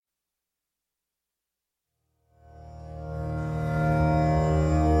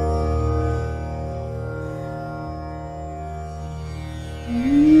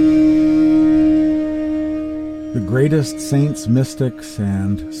Greatest Saints, Mystics,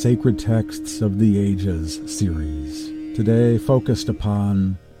 and Sacred Texts of the Ages series. Today focused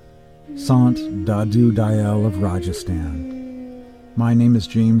upon Sant Dadu Dayal of Rajasthan. My name is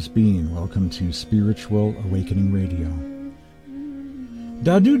James Bean. Welcome to Spiritual Awakening Radio.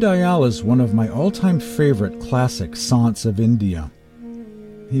 Dadu Dayal is one of my all-time favorite classic Sants of India.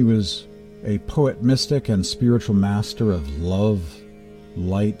 He was a poet, mystic, and spiritual master of love,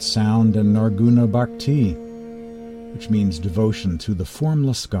 light, sound, and Nirguna Bhakti, which means devotion to the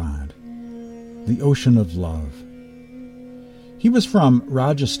formless God, the ocean of love. He was from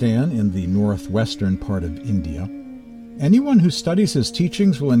Rajasthan in the northwestern part of India. Anyone who studies his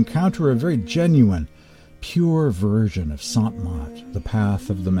teachings will encounter a very genuine, pure version of Sant Mat, the path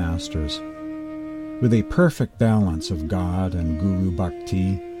of the masters, with a perfect balance of God and Guru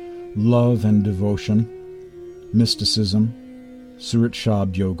Bhakti, love and devotion, mysticism, Surat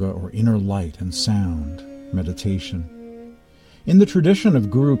Shabd Yoga or inner light and sound, meditation. In the tradition of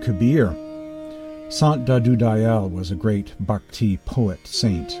Guru Kabir, Sant Dadu Dayal was a great Bhakti poet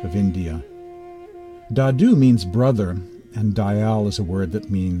saint of India. Dadu means brother, and Dayal is a word that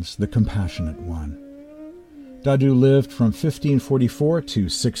means the compassionate one. Dadu lived from 1544 to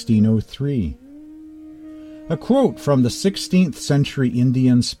 1603. A quote from the 16th century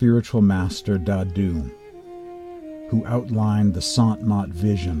Indian spiritual master Dadu, who outlined the Sant Mat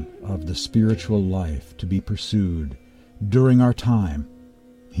vision of the spiritual life to be pursued during our time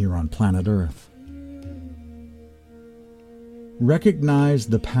here on planet Earth. Recognize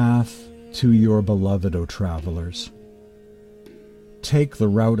the path to your beloved, O travelers. Take the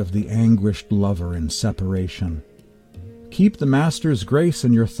route of the anguished lover in separation. Keep the Master's grace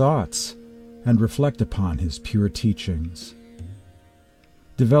in your thoughts and reflect upon his pure teachings.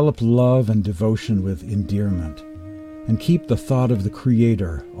 Develop love and devotion with endearment, and keep the thought of the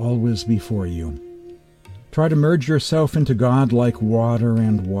Creator always before you. Try to merge yourself into God like water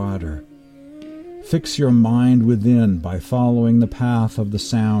and water. Fix your mind within by following the path of the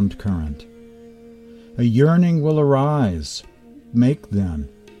sound current. A yearning will arise. Make, then,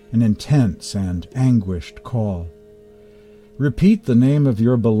 an intense and anguished call. Repeat the name of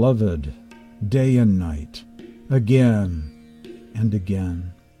your beloved day and night, again and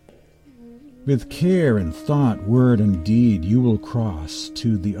again. With care in thought, word, and deed, you will cross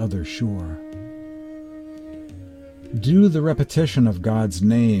to the other shore. Do the repetition of God's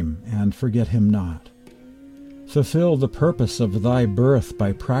name and forget him not. Fulfill the purpose of thy birth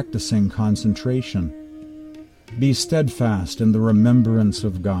by practicing concentration. Be steadfast in the remembrance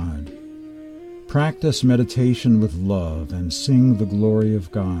of God. Practice meditation with love and sing the glory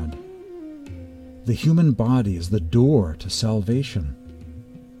of God. The human body is the door to salvation.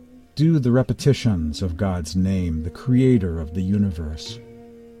 Do the repetitions of God's name, the Creator of the universe.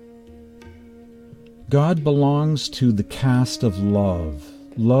 God belongs to the caste of love.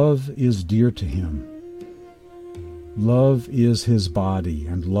 Love is dear to him. Love is his body,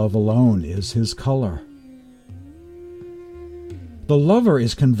 and love alone is his color. The lover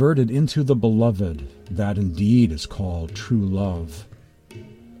is converted into the beloved. That indeed is called true love.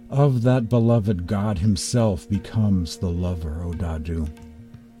 Of that beloved, God himself becomes the lover, O Dadu.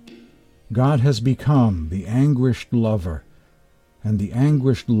 God has become the anguished lover, and the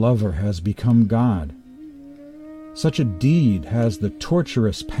anguished lover has become God. Such a deed has the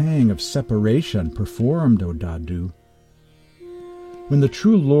torturous pang of separation performed, O Dadu. When the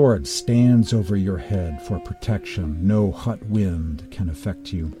true Lord stands over your head for protection, no hot wind can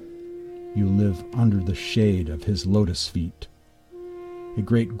affect you. You live under the shade of his lotus feet. A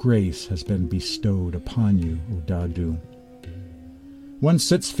great grace has been bestowed upon you, O Dadu. One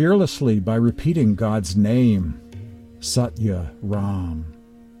sits fearlessly by repeating God's name, Satya Ram.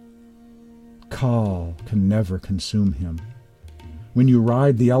 Kal can never consume him. When you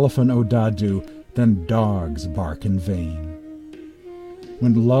ride the elephant, O Dadu, then dogs bark in vain.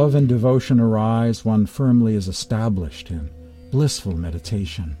 When love and devotion arise, one firmly is established in blissful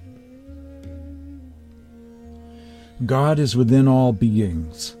meditation. God is within all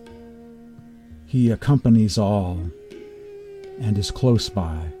beings. He accompanies all and is close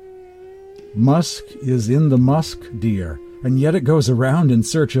by. Musk is in the musk, dear, and yet it goes around in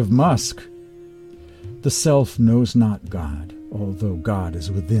search of musk. The self knows not God, although God is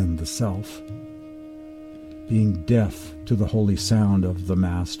within the self. Being deaf to the holy sound of the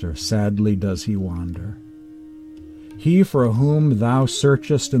Master, sadly does he wander. He for whom thou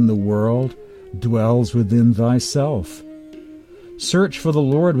searchest in the world dwells within thyself. Search for the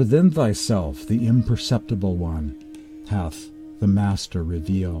Lord within thyself, the imperceptible one hath the Master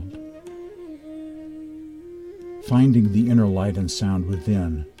revealed. Finding the inner light and sound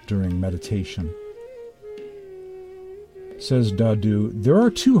within during meditation. Says Dadu, there are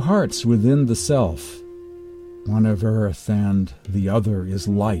two hearts within the self, one of earth and the other is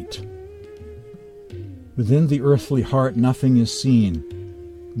light. Within the earthly heart nothing is seen,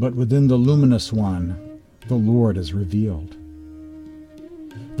 but within the luminous one the Lord is revealed.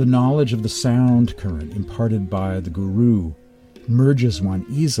 The knowledge of the sound current imparted by the Guru merges one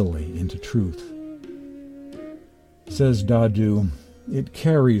easily into truth. Says Dadu, it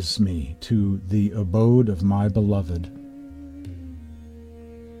carries me to the abode of my beloved.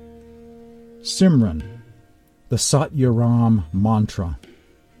 Simran, the Satyaram mantra.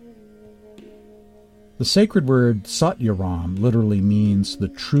 The sacred word Satyaram literally means the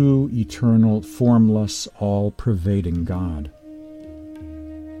true, eternal, formless, all-pervading God.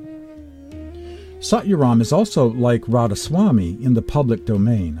 Satyaram is also like Radhaswami in the public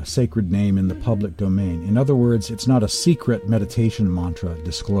domain, a sacred name in the public domain. In other words, it's not a secret meditation mantra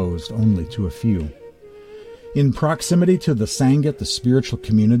disclosed only to a few. In proximity to the Sangat, the spiritual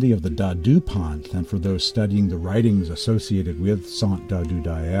community of the Dadu Panth, and for those studying the writings associated with Sant Dadu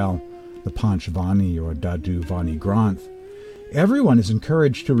Dayal, the Panchvani or Dadu Vani Granth, everyone is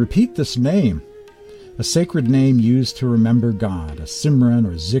encouraged to repeat this name, a sacred name used to remember God, a simran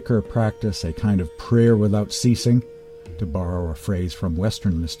or zikr practice, a kind of prayer without ceasing, to borrow a phrase from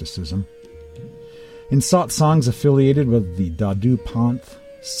Western mysticism. In satsangs affiliated with the Dadu Panth,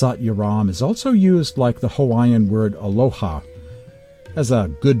 Satyaram is also used like the Hawaiian word aloha, as a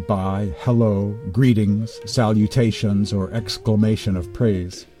goodbye, hello, greetings, salutations, or exclamation of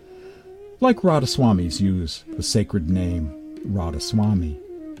praise, like Radhaswamis use the sacred name Radhaswami.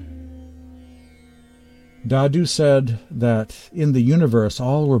 Dadu said that in the universe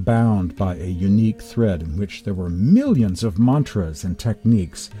all were bound by a unique thread in which there were millions of mantras and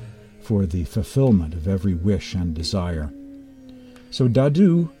techniques for the fulfillment of every wish and desire. So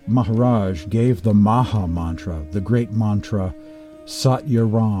Dadu Maharaj gave the Maha Mantra, the great mantra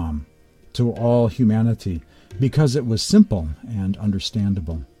Satyaram, to all humanity because it was simple and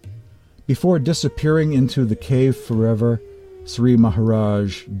understandable. Before disappearing into the cave forever, Sri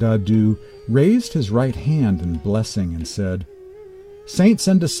Maharaj Dadu raised his right hand in blessing and said, Saints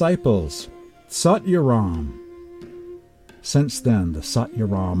and disciples, Satyaram. Since then, the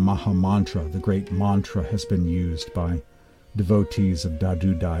Satyaram Maha Mantra, the great mantra, has been used by devotees of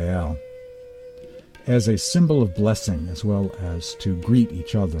Dadu Dayal as a symbol of blessing as well as to greet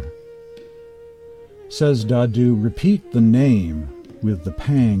each other. Says Dadu, repeat the name with the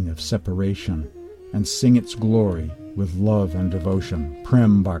pang of separation and sing its glory with love and devotion,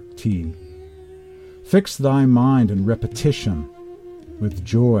 Prem Bhakti. Fix thy mind in repetition with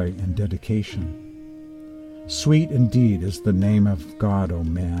joy and dedication. Sweet indeed is the name of God, O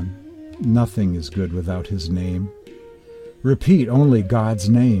man. Nothing is good without his name. Repeat only God's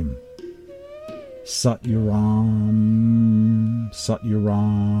name. Satyaram,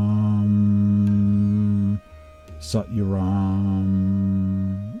 Satyaram, Satyaram,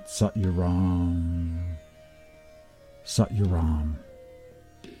 Satyaram, Satyaram,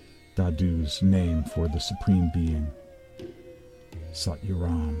 Dadu's name for the Supreme Being.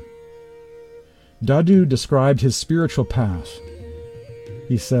 Satyaram. Dadu described his spiritual path.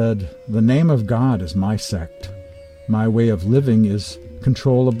 He said, the name of God is my sect. My way of living is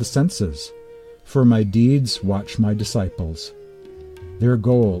control of the senses. For my deeds, watch my disciples. Their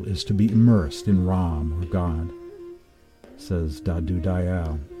goal is to be immersed in Ram, or God, says Dadu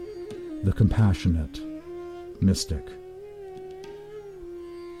Dayal, the compassionate mystic.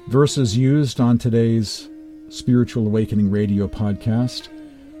 Verses used on today's Spiritual Awakening Radio podcast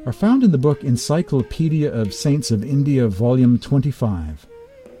are found in the book Encyclopedia of Saints of India, Volume 25,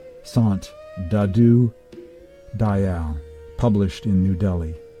 Sant Dadu Dayal, published in New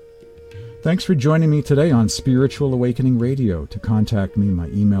Delhi. Thanks for joining me today on Spiritual Awakening Radio. To contact me, my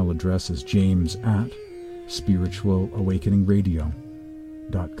email address is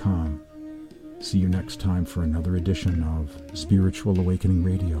james@spiritualawakeningradio.com. See you next time for another edition of Spiritual Awakening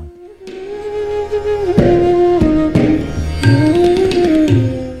Radio.